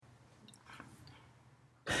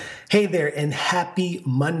Hey there, and happy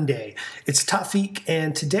Monday. It's Tafiq,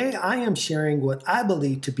 and today I am sharing what I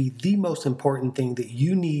believe to be the most important thing that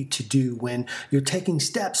you need to do when you're taking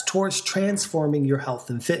steps towards transforming your health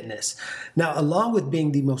and fitness. Now, along with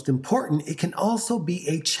being the most important, it can also be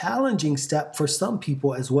a challenging step for some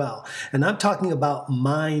people as well. And I'm talking about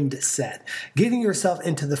mindset, getting yourself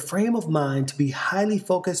into the frame of mind to be highly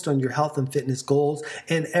focused on your health and fitness goals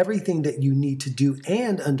and everything that you need to do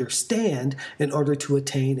and understand in order to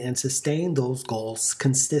attain and sustain those goals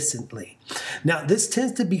consistently. Now, this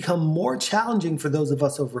tends to become more challenging for those of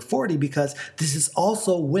us over 40 because this is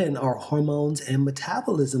also when our hormones and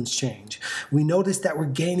metabolisms change. We notice that we're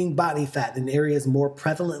gaining body fat in areas more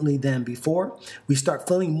prevalently than before. We start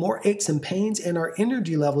feeling more aches and pains, and our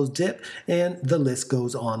energy levels dip, and the list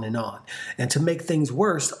goes on and on. And to make things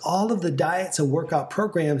worse, all of the diets and workout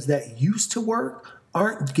programs that used to work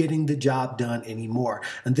aren't getting the job done anymore.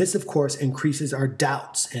 And this, of course, increases our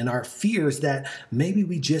doubts and our fears that maybe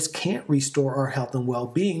we just can't restore our health and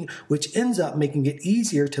well-being, which ends up making it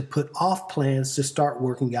easier to put off plans to start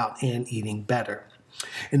working out and eating better.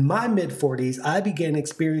 In my mid-40s, I began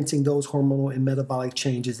experiencing those hormonal and metabolic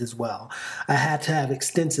changes as well. I had to have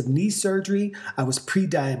extensive knee surgery. I was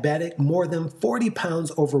pre-diabetic, more than 40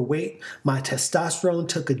 pounds overweight. My testosterone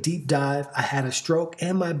took a deep dive. I had a stroke,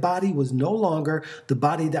 and my body was no longer the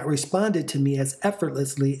body that responded to me as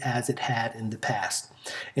effortlessly as it had in the past.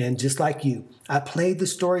 And just like you, I played the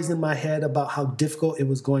stories in my head about how difficult it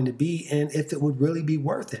was going to be and if it would really be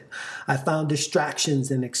worth it. I found distractions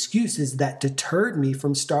and excuses that deterred me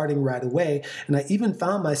from starting right away, and I even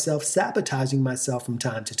found myself sabotaging myself from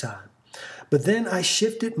time to time. But then I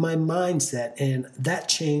shifted my mindset, and that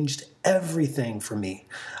changed everything for me.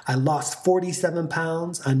 I lost 47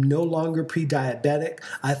 pounds. I'm no longer pre-diabetic.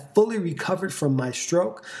 I fully recovered from my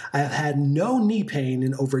stroke. I have had no knee pain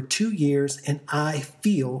in over 2 years, and I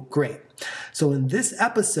feel great. So in this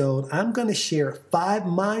episode, I'm going to share 5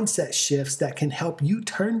 mindset shifts that can help you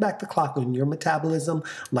turn back the clock on your metabolism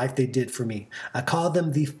like they did for me. I call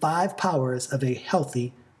them the 5 powers of a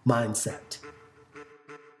healthy mindset.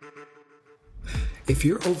 If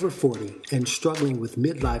you're over 40 and struggling with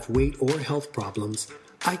midlife weight or health problems,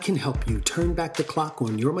 I can help you turn back the clock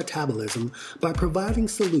on your metabolism by providing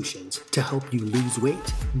solutions to help you lose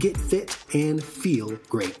weight, get fit, and feel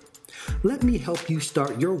great. Let me help you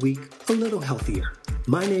start your week a little healthier.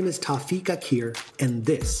 My name is Tafiq Akir, and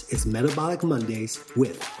this is Metabolic Mondays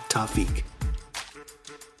with Tafiq.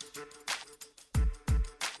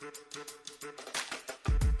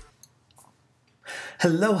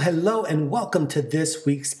 Hello, and welcome to this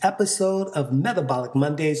week's episode of Metabolic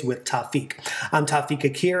Mondays with Tafiq. I'm Tafiq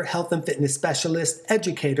Akir, health and fitness specialist,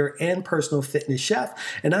 educator, and personal fitness chef,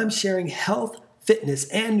 and I'm sharing health, fitness,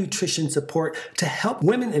 and nutrition support to help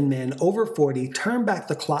women and men over 40 turn back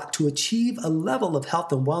the clock to achieve a level of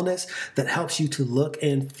health and wellness that helps you to look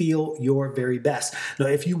and feel your very best. Now,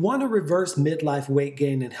 if you want to reverse midlife weight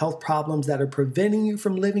gain and health problems that are preventing you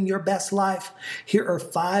from living your best life, here are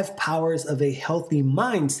 5 powers of a healthy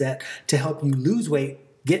mindset to help you lose weight,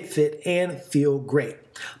 get fit, and feel great.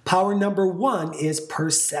 Power number 1 is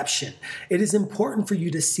perception. It is important for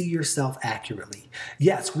you to see yourself accurately.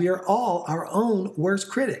 Yes, we are all our own worst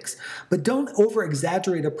critics, but don't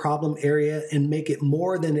over-exaggerate a problem area and make it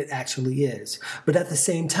more than it actually is. But at the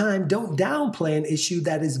same time, don't downplay an issue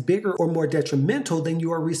that is bigger or more detrimental than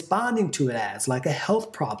you are responding to it as, like a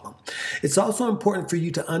health problem. It's also important for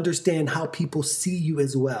you to understand how people see you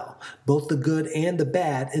as well, both the good and the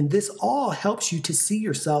bad, and this all helps you to see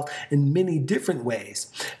yourself in many different ways.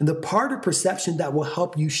 And the part of perception that will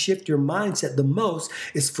help you shift your mindset the most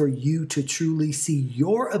is for you to truly see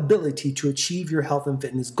your ability to achieve your health and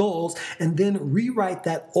fitness goals and then rewrite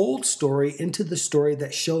that old story into the story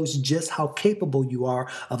that shows just how capable you are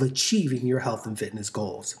of achieving your health and fitness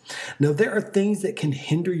goals. Now, there are things that can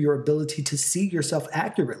hinder your ability to see yourself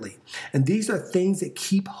accurately, and these are things that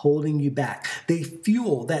keep holding you back. They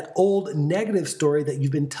fuel that old negative story that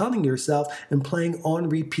you've been telling yourself and playing on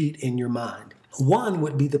repeat in your mind. One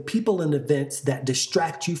would be the people and events that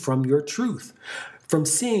distract you from your truth, from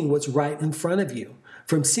seeing what's right in front of you,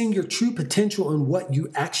 from seeing your true potential and what you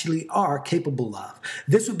actually are capable of.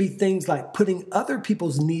 This would be things like putting other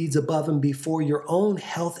people's needs above and before your own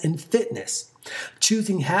health and fitness,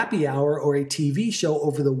 choosing happy hour or a TV show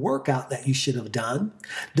over the workout that you should have done,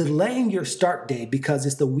 delaying your start date because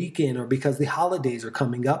it's the weekend or because the holidays are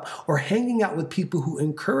coming up, or hanging out with people who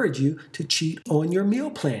encourage you to cheat on your meal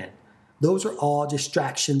plan. Those are all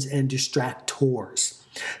distractions and distractors.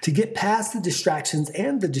 To get past the distractions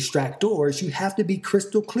and the distractors, you have to be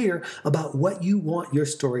crystal clear about what you want your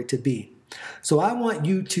story to be. So I want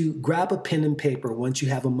you to grab a pen and paper once you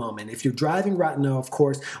have a moment. If you're driving right now, of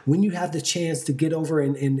course, when you have the chance to get over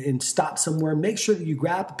and stop somewhere, make sure that you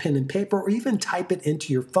grab a pen and paper or even type it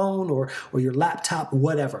into your phone or your laptop,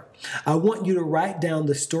 whatever. I want you to write down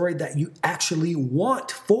the story that you actually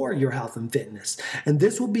want for your health and fitness. And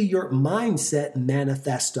this will be your mindset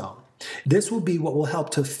manifesto. This will be what will help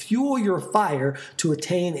to fuel your fire to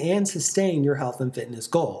attain and sustain your health and fitness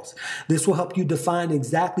goals. This will help you define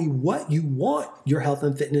exactly what you want your health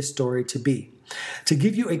and fitness story to be. To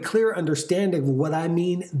give you a clear understanding of what I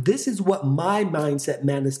mean, this is what my mindset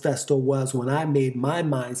manifesto was when I made my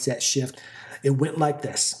mindset shift. It went like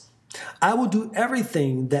this. I will do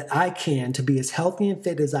everything that I can to be as healthy and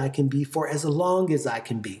fit as I can be for as long as I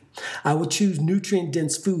can be. I will choose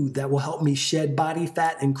nutrient-dense food that will help me shed body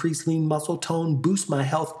fat, increase lean muscle tone, boost my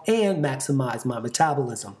health, and maximize my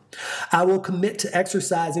metabolism. I will commit to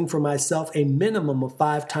exercising for myself a minimum of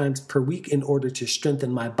 5 times per week in order to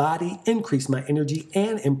strengthen my body, increase my energy,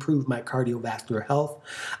 and improve my cardiovascular health.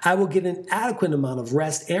 I will get an adequate amount of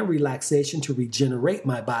rest and relaxation to regenerate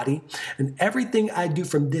my body, and everything I do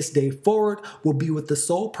from this day forward will be with the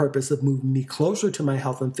sole purpose of moving me closer to my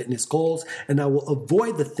health and fitness goals, and I will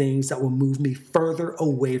avoid the things that will move me further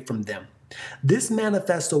away from them. This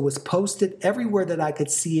manifesto was posted everywhere that I could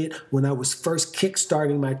see it when I was first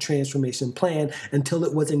kickstarting my transformation plan until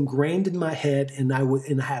it was ingrained in my head and I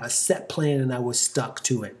had a set plan and I was stuck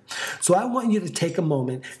to it. So I want you to take a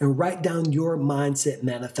moment and write down your mindset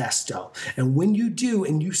manifesto. And when you do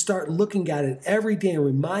and you start looking at it every day and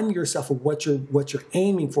reminding yourself of what you're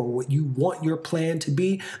aiming for, what you want your plan to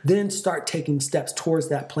be, then start taking steps towards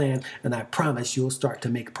that plan. And I promise you'll start to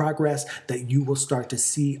make progress that you will start to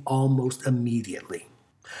see almost immediately.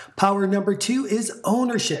 Power number 2 is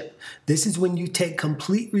ownership. This is when you take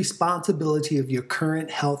complete responsibility of your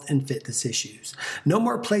current health and fitness issues. No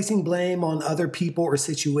more placing blame on other people or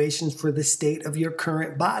situations for the state of your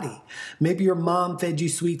current body. Maybe your mom fed you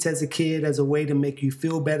sweets as a kid as a way to make you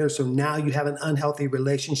feel better, so now you have an unhealthy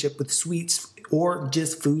relationship with sweets or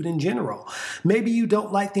just food in general. Maybe you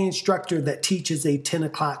don't like the instructor that teaches a 10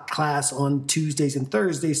 o'clock class on Tuesdays and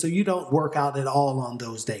Thursdays, so you don't work out at all on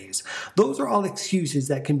those days. Those are all excuses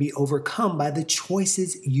that can be overcome by the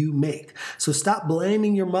choices you make. So stop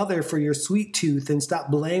blaming your mother for your sweet tooth and stop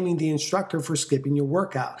blaming the instructor for skipping your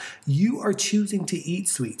workout. You are choosing to eat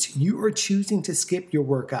sweets. You are choosing to skip your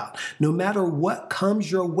workout. No matter what comes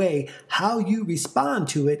your way, how you respond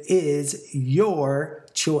to it is your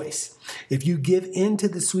choice. If you give in to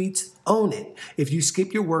the sweets, own it. If you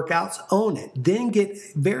skip your workouts, own it. Then get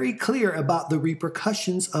very clear about the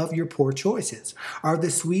repercussions of your poor choices. Are the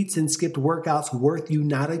sweets and skipped workouts worth you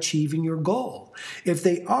not achieving your goal? If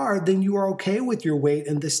they are, then you are okay with your weight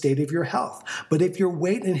and the state of your health. But if your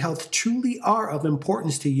weight and health truly are of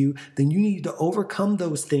importance to you, then you need to overcome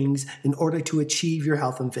those things in order to achieve your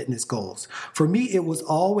health and fitness goals. For me, it was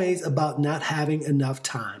always about not having enough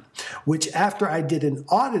time, which after I did an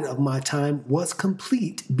audit of my time was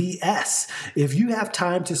complete BS. If you have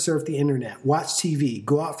time to surf the internet, watch TV,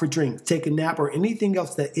 go out for drinks, take a nap, or anything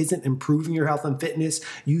else that isn't improving your health and fitness,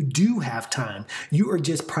 you do have time. You are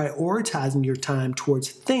just prioritizing your time towards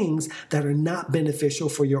things that are not beneficial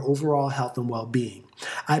for your overall health and well-being.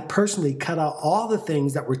 I personally cut out all the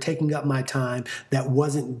things that were taking up my time that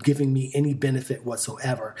wasn't giving me any benefit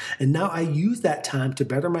whatsoever. And now I use that time to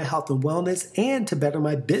better my health and wellness and to better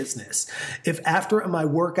my business. If after my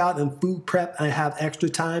workout and food prep I have extra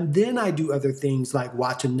time, then I do other things like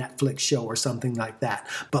watch a Netflix show or something like that.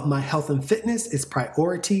 But my health and fitness is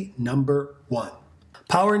priority number 1.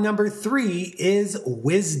 Power number 3 is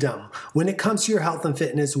wisdom. When it comes to your health and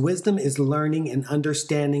fitness, wisdom is learning and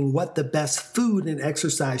understanding what the best food and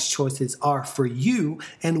exercise choices are for you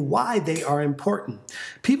and why they are important.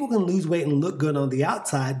 People can lose weight and look good on the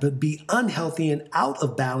outside, but be unhealthy and out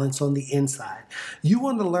of balance on the inside. You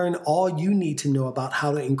want to learn all you need to know about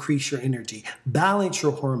how to increase your energy, balance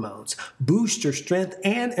your hormones, boost your strength,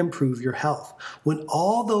 and improve your health. When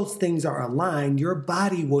all those things are aligned, your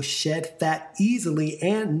body will shed fat easily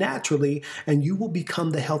and naturally, and you will become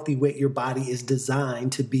the healthy weight your body is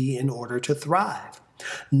designed to be in order to thrive.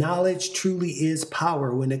 Knowledge truly is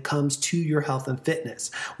power when it comes to your health and fitness.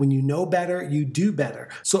 When you know better, you do better.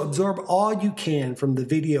 So absorb all you can from the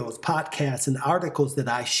videos, podcasts, and articles that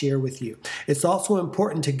I share with you. It's also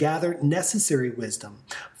important to gather necessary wisdom.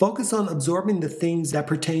 Focus on absorbing the things that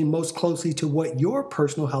pertain most closely to what your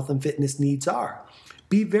personal health and fitness needs are.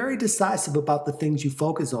 Be very decisive about the things you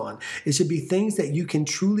focus on. It should be things that you can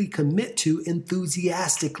truly commit to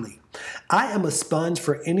enthusiastically. I am a sponge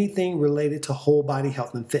for anything related to whole body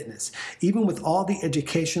health and fitness. Even with all the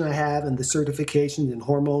education I have and the certifications in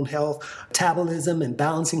hormone health, metabolism, and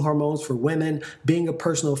balancing hormones for women, being a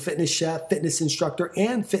personal fitness chef, fitness instructor,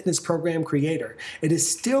 and fitness program creator, it is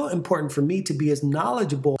still important for me to be as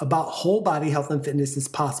knowledgeable about whole body health and fitness as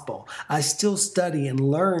possible. I still study and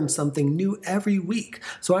learn something new every week.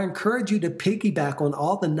 So I encourage you to piggyback on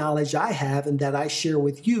all the knowledge I have and that I share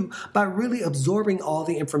with you by really absorbing all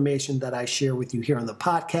the information that I share with you here on the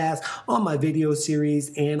podcast, on my video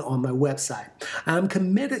series, and on my website. I'm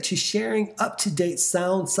committed to sharing up-to-date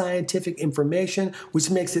sound scientific information, which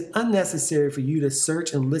makes it unnecessary for you to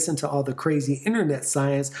search and listen to all the crazy internet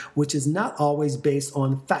science, which is not always based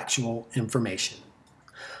on factual information.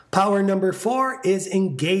 Power number 4 is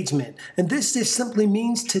engagement, and this just simply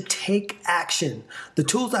means to take action. The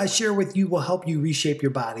tools I share with you will help you reshape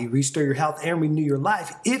your body, restore your health, and renew your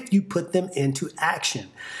life if you put them into action.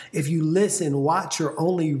 If you listen, watch, or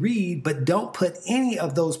only read, but don't put any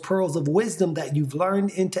of those pearls of wisdom that you've learned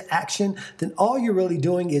into action, then all you're really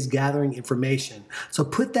doing is gathering information. So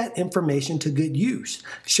put that information to good use.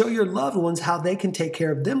 Show your loved ones how they can take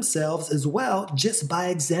care of themselves as well, just by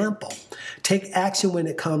example. Take action when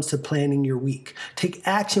it comes to planning your week. Take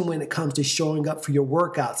action when it comes to showing up for your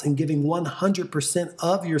workouts and giving 100%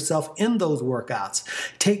 of yourself in those workouts.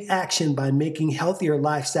 Take action by making healthier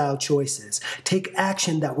lifestyle choices. Take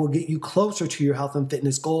action that will get you closer to your health and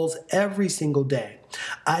fitness goals every single day.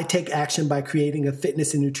 I take action by creating a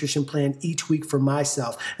fitness and nutrition plan each week for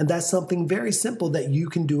myself, and that's something very simple that you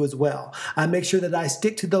can do as well. I make sure that I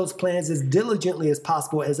stick to those plans as diligently as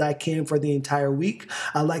possible as I can for the entire week.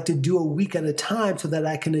 I like to do a week at a time so that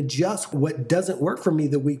I can adjust what doesn't work for me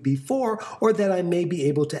the week before or that I may be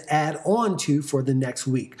able to add on to for the next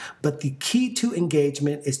week. But the key to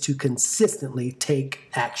engagement is to consistently take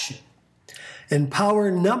action. And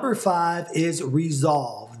power number 5 is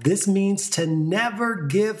resolve. This means to never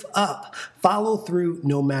give up. Follow through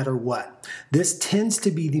no matter what. This tends to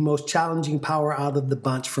be the most challenging power out of the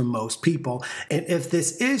bunch for most people. And if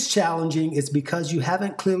this is challenging, it's because you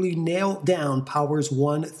haven't clearly nailed down powers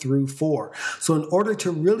 1 through 4. So in order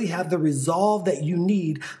to really have the resolve that you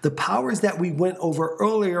need, the powers that we went over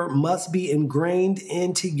earlier must be ingrained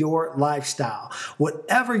into your lifestyle.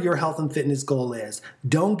 Whatever your health and fitness goal is,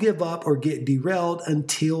 don't give up or get derailed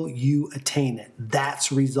until you attain it.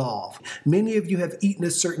 That's resolve. Many of you have eaten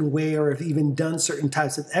a certain way or have even done certain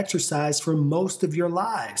types of exercise for most of your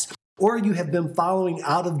lives. Or you have been following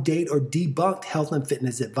out-of-date or debunked health and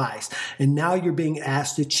fitness advice. And now you're being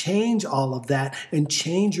asked to change all of that and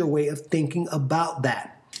change your way of thinking about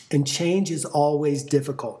that. And change is always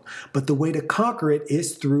difficult, but the way to conquer it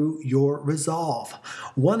is through your resolve.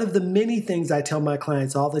 One of the many things I tell my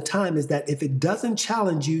clients all the time is that if it doesn't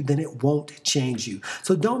challenge you, then it won't change you.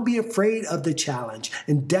 So don't be afraid of the challenge,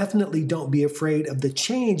 and definitely don't be afraid of the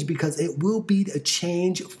change, because it will be a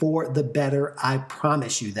change for the better. I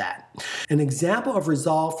promise you that. An example of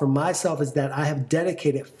resolve for myself is that I have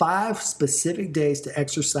dedicated 5 specific days to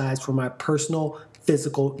exercise for my personal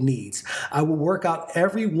physical needs. I will work out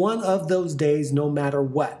every one of those days no matter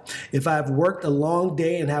what. If I've worked a long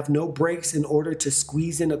day and have no breaks in order to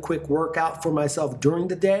squeeze in a quick workout for myself during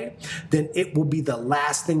the day, then it will be the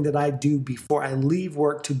last thing that I do before I leave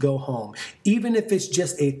work to go home. Even if it's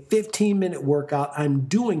just a 15-minute workout, I'm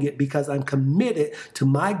doing it because I'm committed to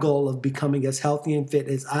my goal of becoming as healthy and fit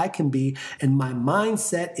as I can be, and my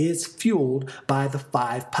mindset is fueled by the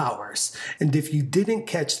 5 powers. And if you didn't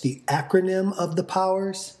catch the acronym of the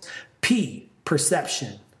powers: P,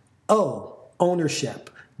 perception; O, ownership;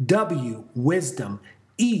 W, wisdom;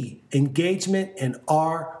 E, engagement; and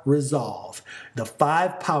R, resolve. The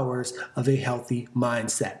 5 powers of a healthy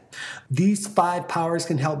mindset. These 5 powers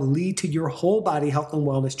can help lead to your whole body health and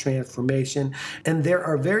wellness transformation. And there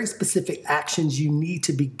are very specific actions you need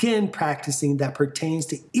to begin practicing that pertains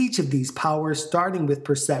to each of these powers, starting with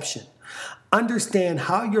perception. Understand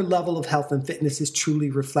how your level of health and fitness is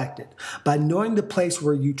truly reflected. By knowing the place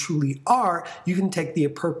where you truly are, you can take the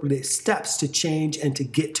appropriate steps to change and to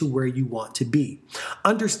get to where you want to be.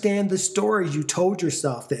 Understand the stories you told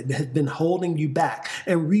yourself that have been holding you back,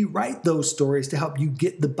 and rewrite those stories to help you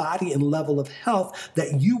get the body and level of health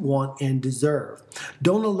that you want and deserve.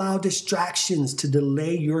 Don't allow distractions to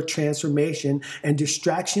delay your transformation, and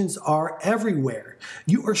distractions are everywhere.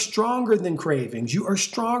 You are stronger than cravings. You are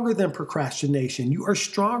stronger than procrastination. procrastination. You are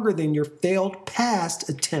stronger than your failed past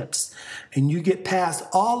attempts. And you get past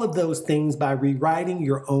all of those things by rewriting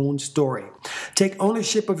your own story. Take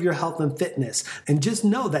ownership of your health and fitness. And just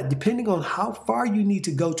know that depending on how far you need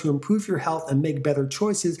to go to improve your health and make better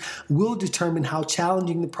choices will determine how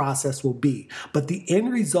challenging the process will be. But the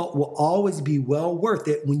end result will always be well worth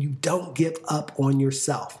it when you don't give up on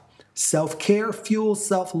yourself. Self-care fuels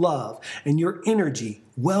self-love, and your energy,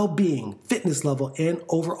 well-being, fitness level, and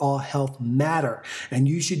overall health matter. And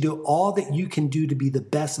you should do all that you can do to be the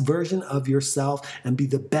best version of yourself and be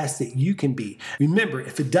the best that you can be. Remember,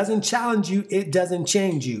 if it doesn't challenge you, it doesn't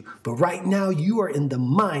change you. But right now, you are in the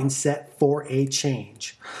mindset for a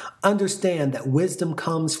change. Understand that wisdom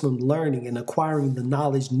comes from learning and acquiring the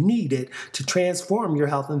knowledge needed to transform your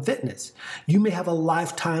health and fitness. You may have a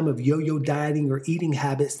lifetime of yo-yo dieting or eating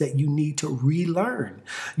habits that you need to relearn.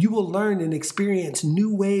 You will learn and experience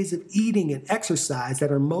new ways of eating and exercise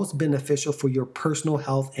that are most beneficial for your personal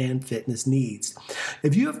health and fitness needs.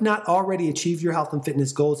 If you have not already achieved your health and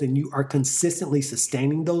fitness goals and you are consistently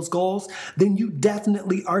sustaining those goals, then you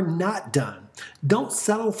definitely are not done. Don't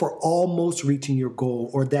settle for almost reaching your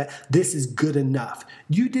goal or that this is good enough.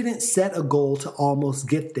 You didn't set a goal to almost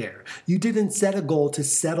get there. You didn't set a goal to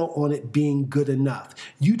settle on it being good enough.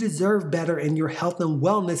 You deserve better, and your health and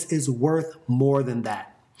wellness is worth more than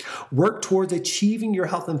that. Work towards achieving your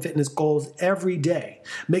health and fitness goals every day.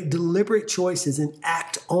 Make deliberate choices and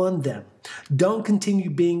act on them. Don't continue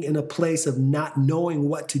being in a place of not knowing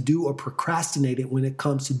what to do or procrastinating when it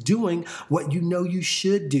comes to doing what you know you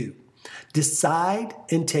should do. Decide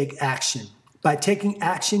and take action. By taking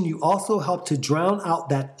action, you also help to drown out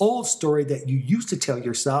that old story that you used to tell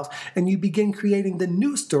yourself, and you begin creating the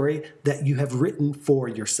new story that you have written for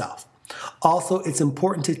yourself. Also, it's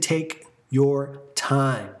important to take your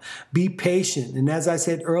time. Be patient, and as I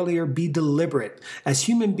said earlier, be deliberate. As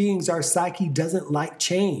human beings, our psyche doesn't like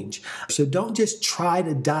change. So don't just try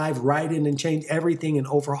to dive right in and change everything and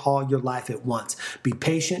overhaul your life at once. Be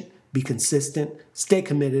patient, be consistent, stay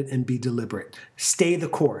committed, and be deliberate. Stay the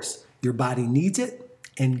course. Your body needs it,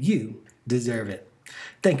 and you deserve it.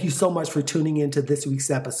 Thank you so much for tuning into this week's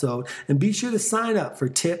episode, and be sure to sign up for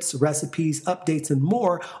tips, recipes, updates, and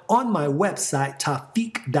more on my website,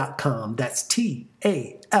 tafiq.com. That's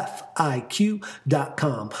TAFIQ.com.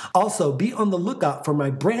 Also, be on the lookout for my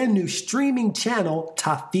brand new streaming channel,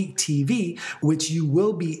 Tafiq TV, which you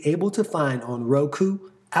will be able to find on Roku,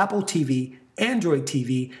 Apple TV, Android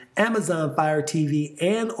TV, Amazon Fire TV,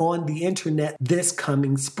 and on the internet this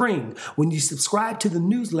coming spring. When you subscribe to the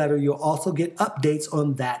newsletter, you'll also get updates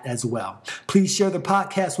on that as well. Please share the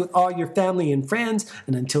podcast with all your family and friends.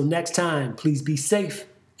 And until next time, please be safe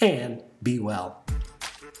and be well.